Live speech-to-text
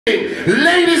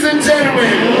Ladies and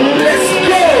gentlemen, let's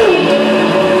go!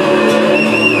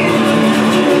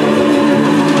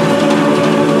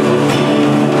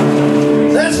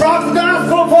 Let's rock the dance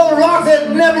floor for the rock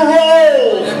that never rolls!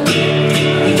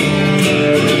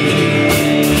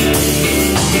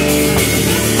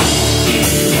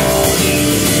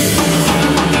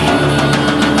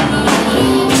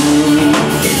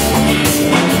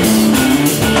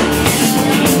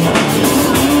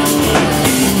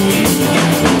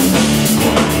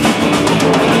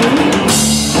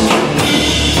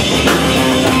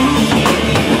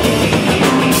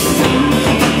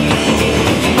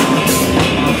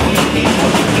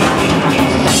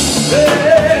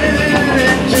 Hey!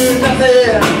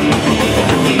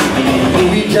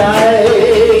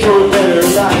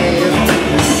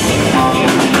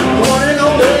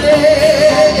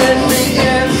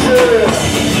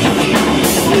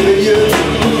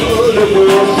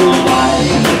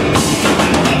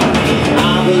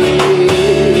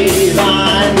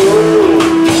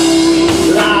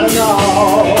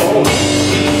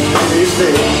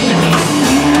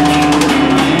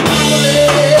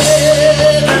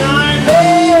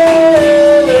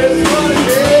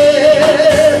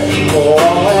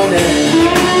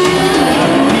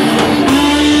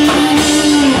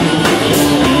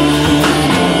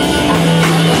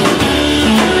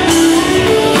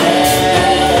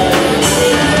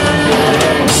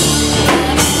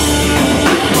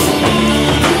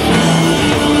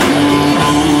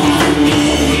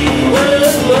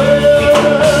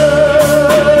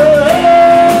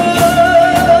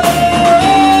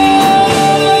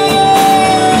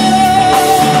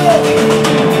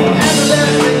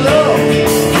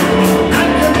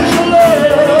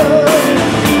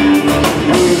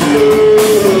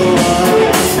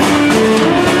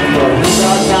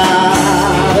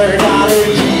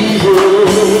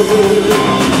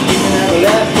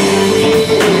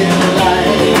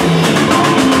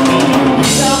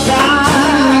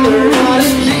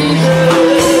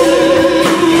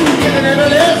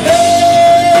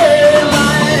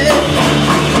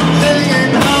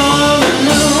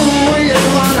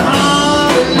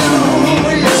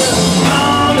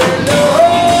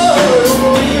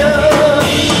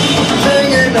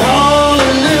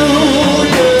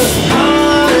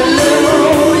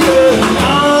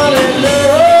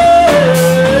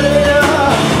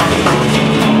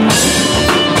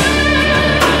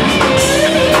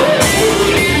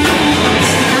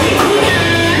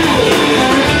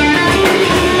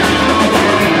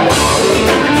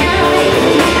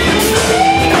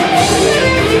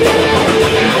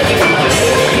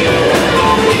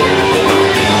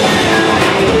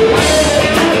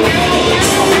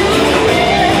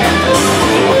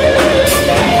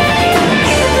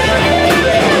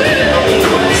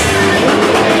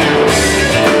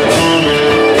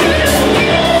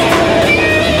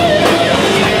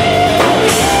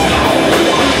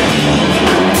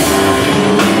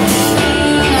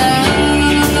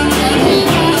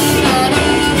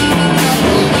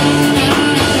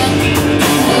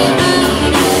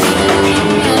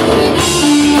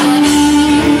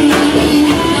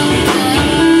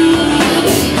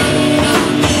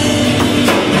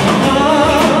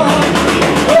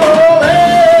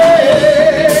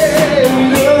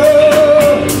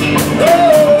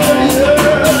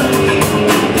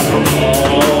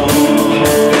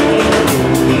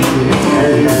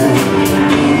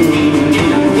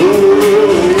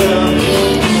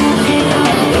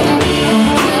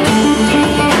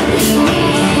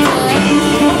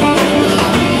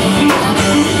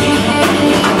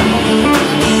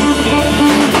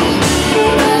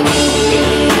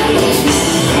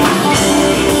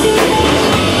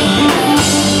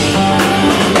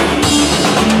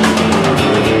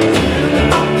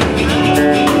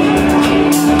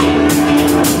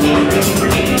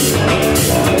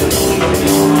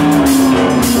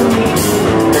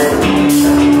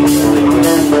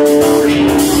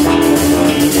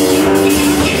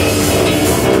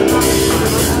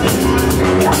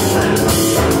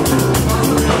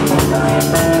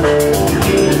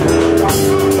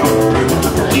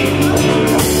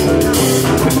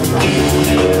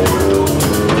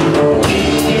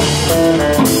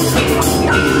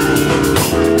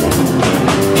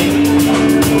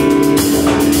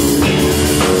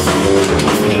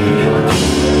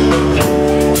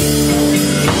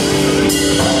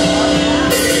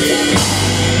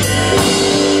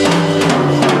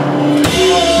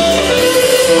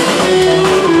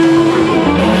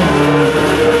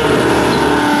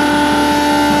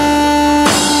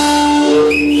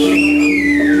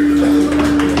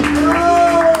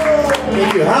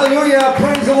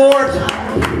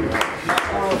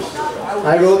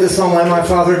 this song when my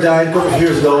father died a couple of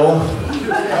years ago.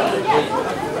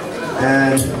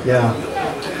 And yeah,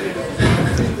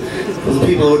 for the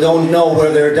people who don't know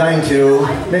where they're dying to.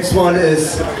 Next one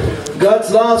is God's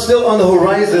Love Still on the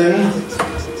Horizon.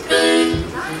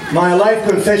 My Life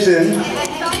Confession.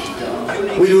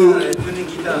 We do.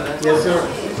 Yes,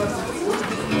 sir.